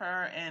hurt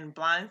her and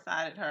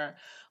blindsided her,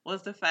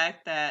 was the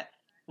fact that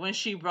when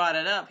she brought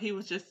it up, he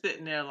was just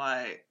sitting there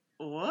like,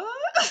 what?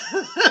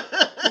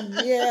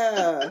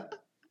 Yeah.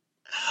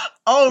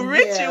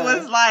 Richie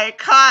was like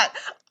caught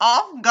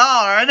off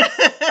guard.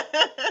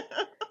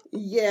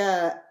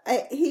 Yeah.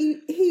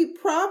 He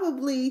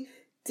probably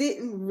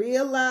didn't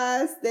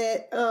realize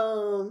that,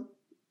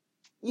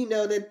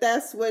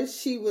 that's what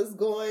she was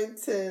going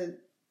to,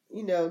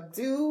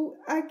 do,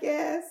 I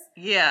guess.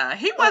 Yeah,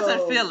 he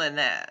wasn't feeling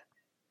that.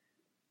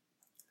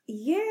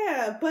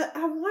 Yeah, but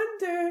I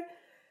wonder,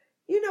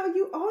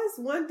 you always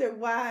wonder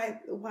why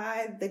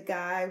the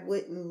guy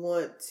wouldn't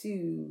want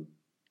to,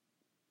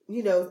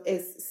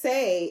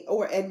 say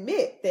or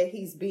admit that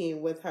he's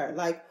being with her.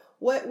 like,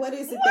 what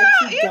is it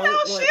that you don't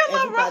want she's a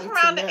little rough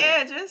around the know?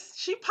 edges.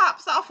 She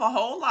pops off a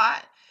whole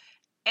lot.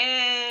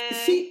 And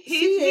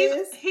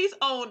he's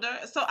older,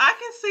 so I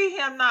can see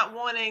him not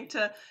wanting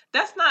to.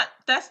 That's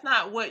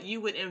not what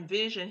you would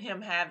envision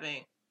him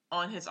having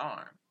on his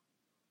arm.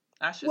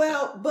 I should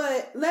say.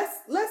 But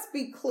let's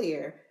be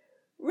clear.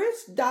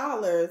 Rich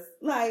Dollars,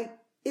 like,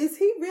 is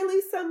he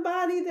really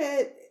somebody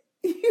that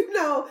he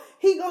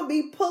gonna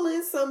be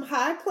pulling some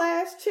high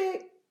class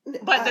chick?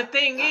 But the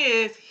thing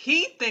is,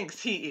 he thinks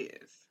he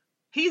is.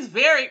 He's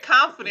very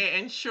confident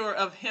and sure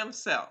of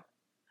himself.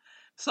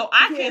 So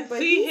I can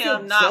see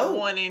him not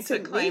wanting to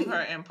claim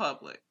her in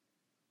public.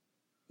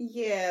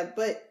 Yeah,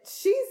 but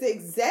she's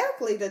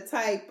exactly the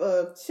type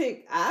of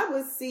chick I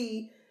would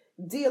see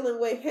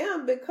dealing with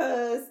him,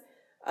 because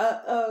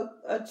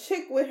a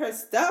chick with her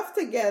stuff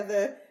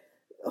together,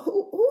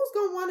 who's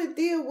gonna want to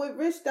deal with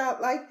Rich Dog?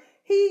 Like,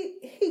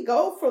 he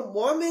go from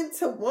woman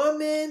to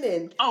woman,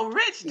 and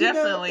Rich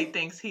definitely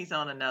thinks he's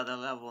on another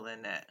level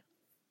than that.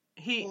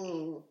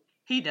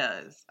 He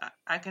does.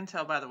 I can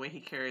tell by the way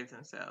he carries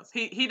himself.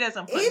 He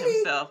doesn't put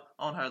himself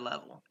on her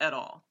level at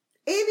all.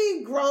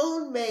 Any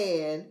grown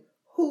man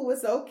who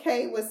was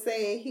okay with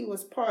saying he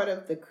was part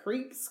of the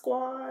creep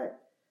squad.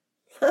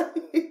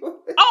 They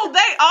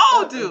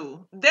all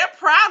do. They're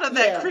proud of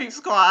that creep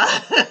squad.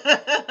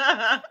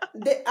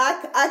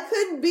 I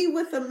couldn't be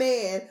with a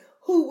man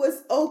who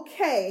was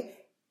okay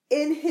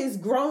in his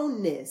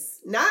grownness,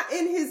 not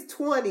in his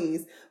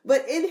 20s,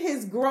 but in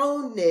his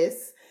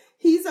grownness.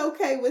 He's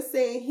okay with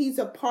saying he's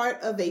a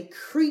part of a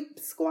creep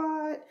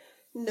squad.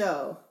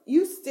 No,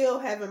 you still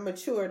haven't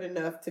matured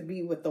enough to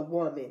be with a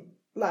woman.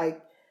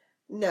 Like,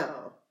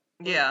 no.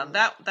 Yeah,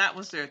 that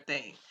was their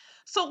thing.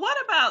 So what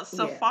about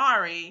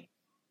Safari?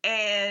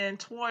 And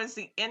towards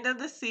the end of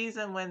the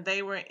season, when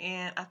they were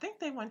I think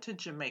they went to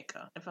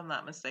Jamaica, if I'm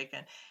not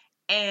mistaken,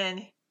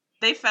 and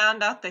they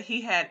found out that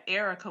he had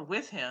Erica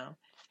with him,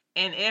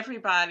 and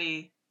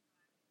everybody,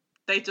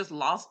 they just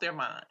lost their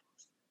minds.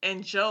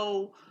 And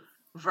Joe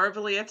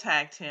verbally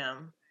attacked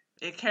him.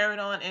 It carried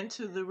on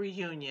into the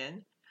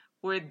reunion,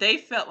 where they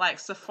felt like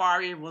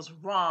Safari was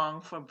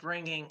wrong for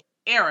bringing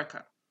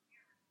Erica.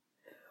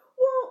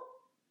 Well,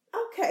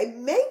 okay,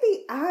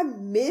 maybe I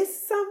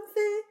missed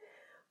something,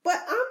 but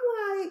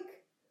I'm like,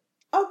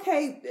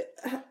 okay,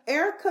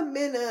 Erica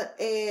Mena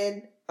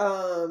and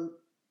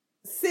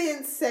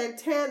Sin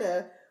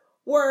Santana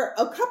were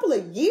a couple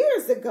of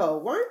years ago,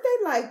 weren't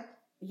they? Like,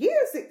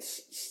 years.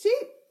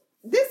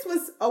 This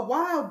was a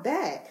while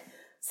back.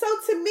 So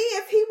to me,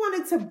 if he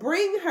wanted to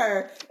bring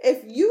her,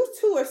 if you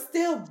two are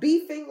still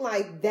beefing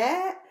like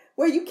that,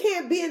 where you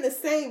can't be in the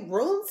same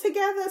room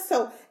together,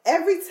 so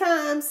every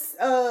time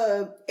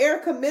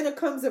Erica Mena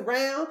comes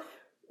around,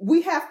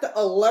 we have to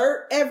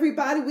alert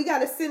everybody. We got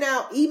to send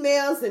out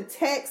emails and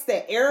texts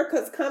that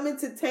Erica's coming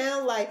to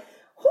town. Like,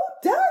 who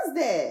does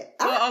that?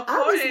 Well,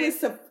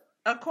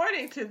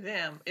 according to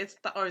them,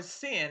 or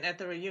Sin at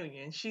the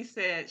reunion. She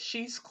said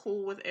she's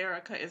cool with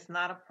Erica. It's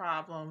not a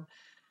problem.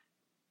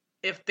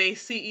 If they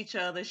see each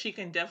other, she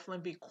can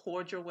definitely be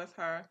cordial with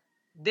her.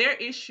 Their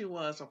issue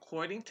was,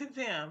 according to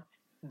them,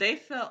 they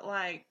felt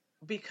like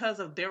because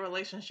of their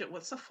relationship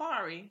with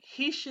Safari,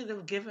 he should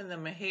have given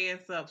them a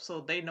heads up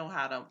so they know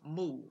how to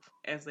move,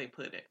 as they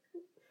put it.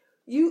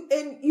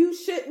 You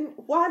shouldn't.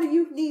 Why do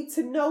you need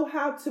to know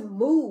how to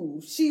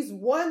move? She's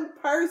one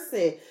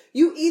person.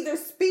 You either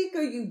speak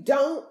or you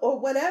don't, or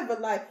whatever.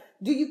 Like,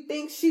 do you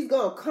think she's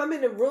gonna come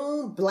in the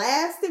room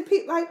blasting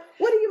people? Like,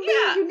 what do you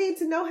mean you need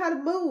to know how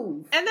to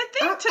move? And the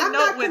thing I'm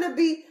not gonna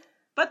be.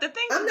 But the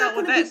thing to note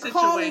with that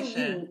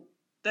situation,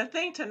 the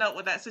thing to note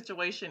with that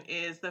situation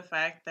is the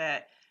fact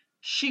that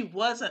she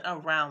wasn't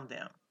around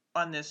them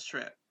on this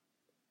trip.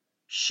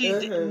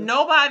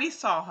 Nobody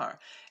saw her.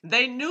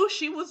 They knew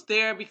she was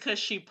there because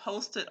she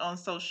posted on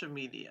social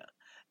media.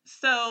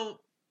 So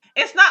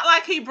it's not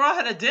like he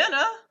brought her to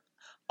dinner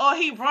or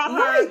he brought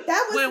her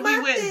when we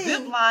went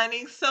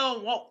ziplining.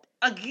 So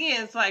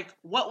again, it's like,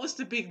 what was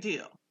the big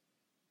deal?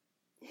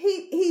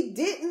 He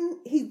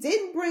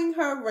didn't bring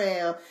her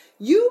around.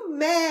 You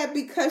mad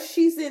because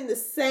she's in the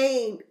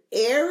same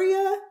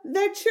area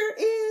that you're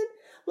in?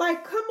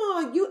 Like, come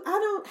on, I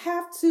don't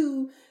have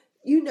to.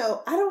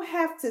 I don't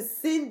have to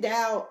send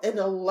out an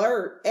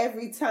alert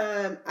every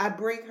time I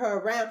bring her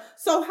around.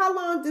 So how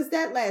long does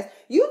that last?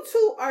 You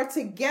two are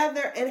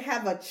together and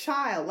have a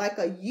child, like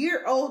a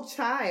year-old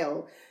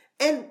child.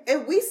 And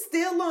we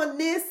still on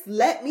this,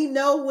 let me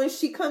know when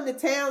she come to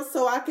town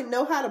so I can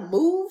know how to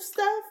move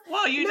stuff?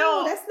 Well,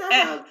 that's not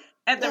how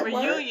at the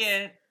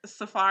reunion,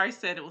 Safari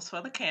said it was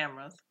for the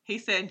cameras. He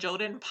said Joe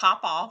didn't pop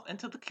off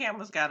until the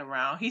cameras got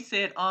around. He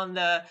said on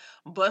the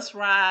bus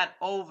ride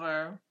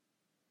over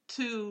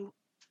to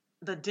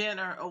the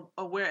dinner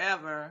or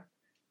wherever,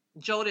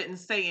 Joe didn't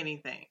say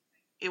anything.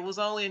 It was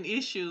only an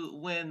issue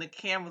when the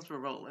cameras were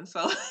rolling.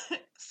 So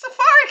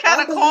Safari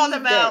kind of called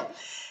him out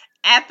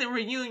at the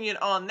reunion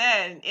on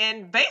that.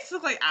 And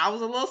basically, I was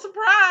a little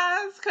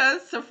surprised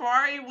because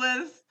Safari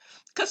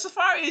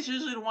is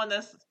usually the one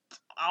that's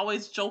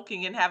always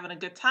joking and having a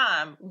good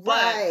time.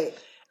 But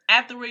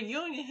at the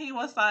reunion, he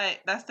was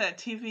like, that's that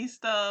TV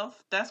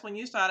stuff. That's when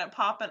you started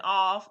popping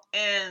off.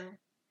 And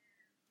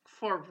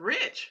for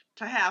Rich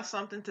to have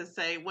something to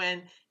say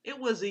when it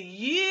was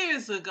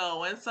years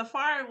ago, and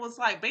Safari was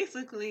like,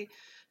 basically,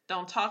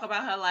 don't talk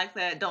about her like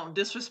that, don't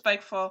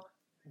disrespect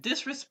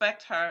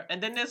her,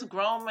 and then this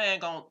grown man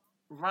gonna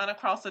run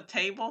across the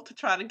table to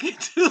try to get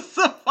to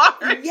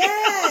Safari.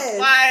 Yes,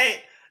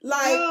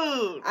 like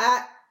dude.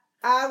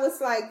 I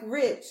was like,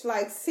 Rich,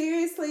 like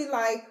seriously,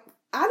 like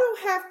I don't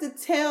have to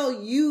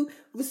tell you.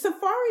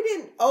 Safari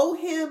didn't owe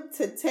him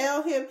to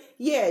tell him.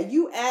 Yeah,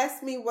 you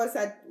asked me was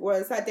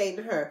I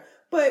dating her,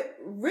 but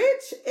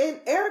Rich and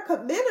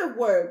Erica Mena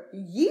were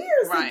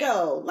years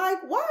ago.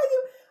 Like, why are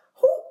you?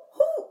 Who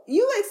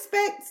you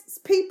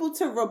expect people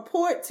to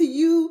report to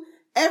you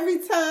every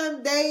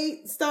time they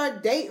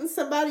start dating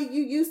somebody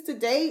you used to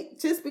date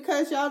just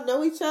because y'all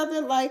know each other?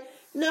 Like,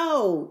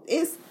 no,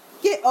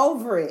 get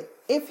over it.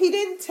 If he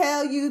didn't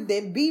tell you,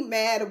 then be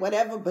mad or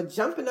whatever, but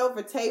jumping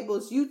over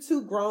tables, you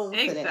too grown for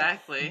that.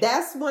 Exactly.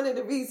 That's one of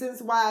the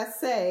reasons why I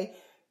say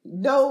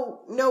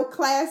no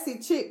classy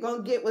chick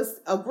gonna get with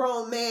a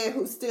grown man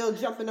who's still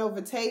jumping over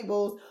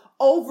tables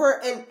over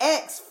an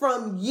ex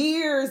from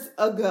years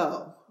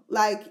ago.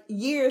 Like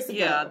years ago.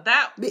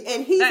 Yeah,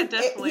 and he's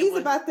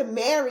about to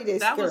marry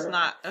this girl. That was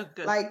not a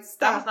good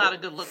a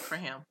good look for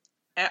him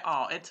at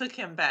all. It took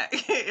him back.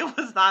 It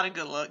was not a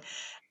good look.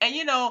 And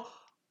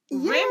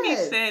Remy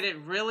said it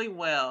really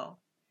well.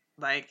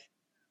 Like,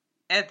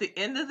 at the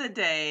end of the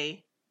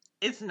day,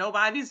 it's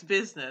nobody's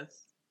business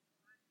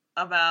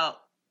about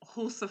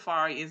who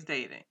Safari is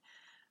dating.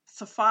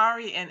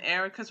 Safari and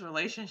Erica's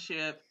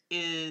relationship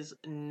is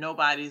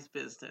nobody's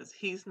business.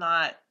 He's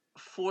not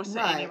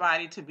forcing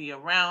anybody to be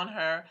around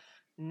her.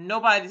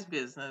 Nobody's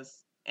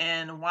business.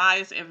 And why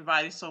is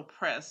everybody so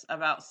pressed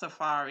about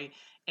Safari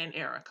and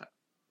Erica?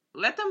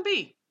 Let them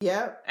be.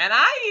 Yep. And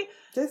I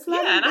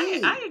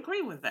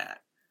agree with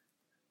that.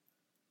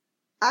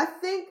 I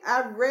think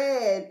I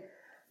read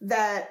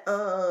that,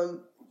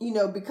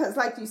 because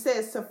like you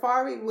said,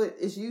 Safari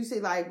is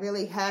usually like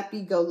really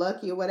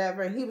happy-go-lucky or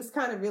whatever. And he was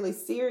kind of really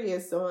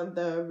serious on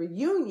the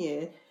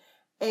reunion.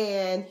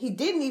 And he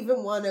didn't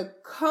even want to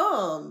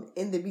come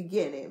in the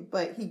beginning,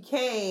 but he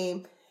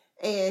came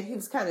and he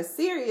was kind of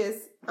serious.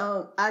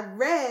 I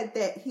read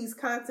that he's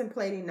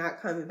contemplating not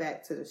coming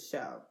back to the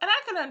show. And I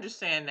can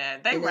understand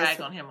that. They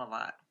rag on him a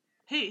lot.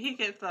 He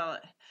gets a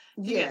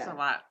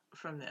lot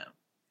from them.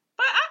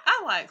 But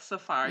I like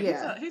Safari.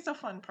 Yeah. He's a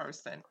fun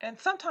person. And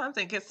sometimes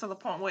it gets to the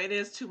point where it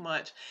is too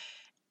much.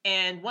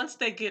 And once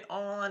they get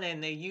on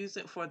and they use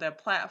it for their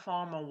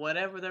platform or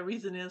whatever the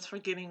reason is for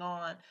getting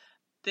on,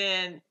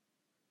 then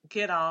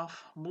get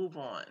off, move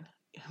on.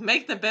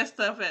 Make the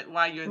best of it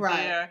while you're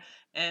there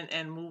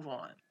and move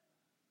on.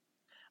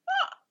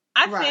 Well,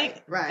 I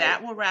think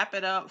that will wrap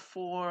it up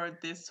for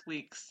this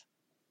week's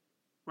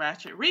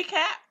Ratchet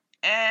Recap.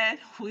 And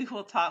we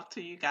will talk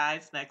to you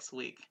guys next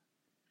week.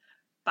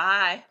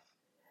 Bye.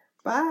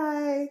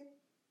 Bye.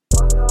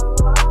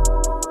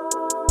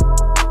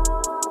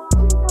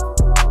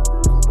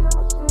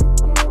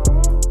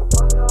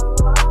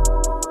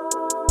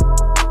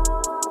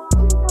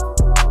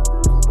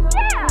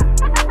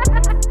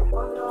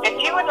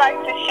 If you would like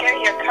to share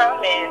your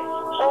comments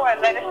or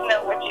let us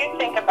know what you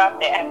think about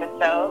the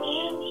episode,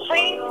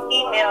 please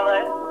email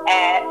us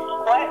at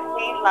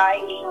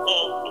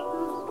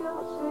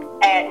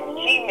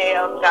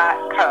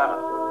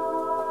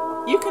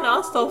whawelikeinc@gmail.com. You can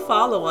also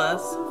follow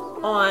us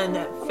on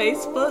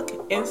Facebook,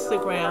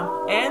 Instagram,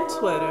 and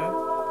Twitter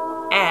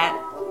at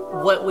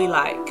What We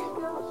Like.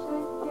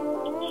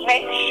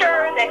 Make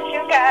sure that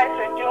you guys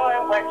are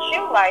doing what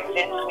you like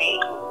this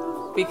week.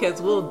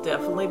 Because we'll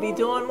definitely be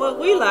doing what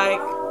we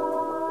like.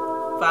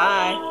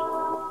 Bye.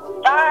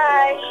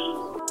 Bye.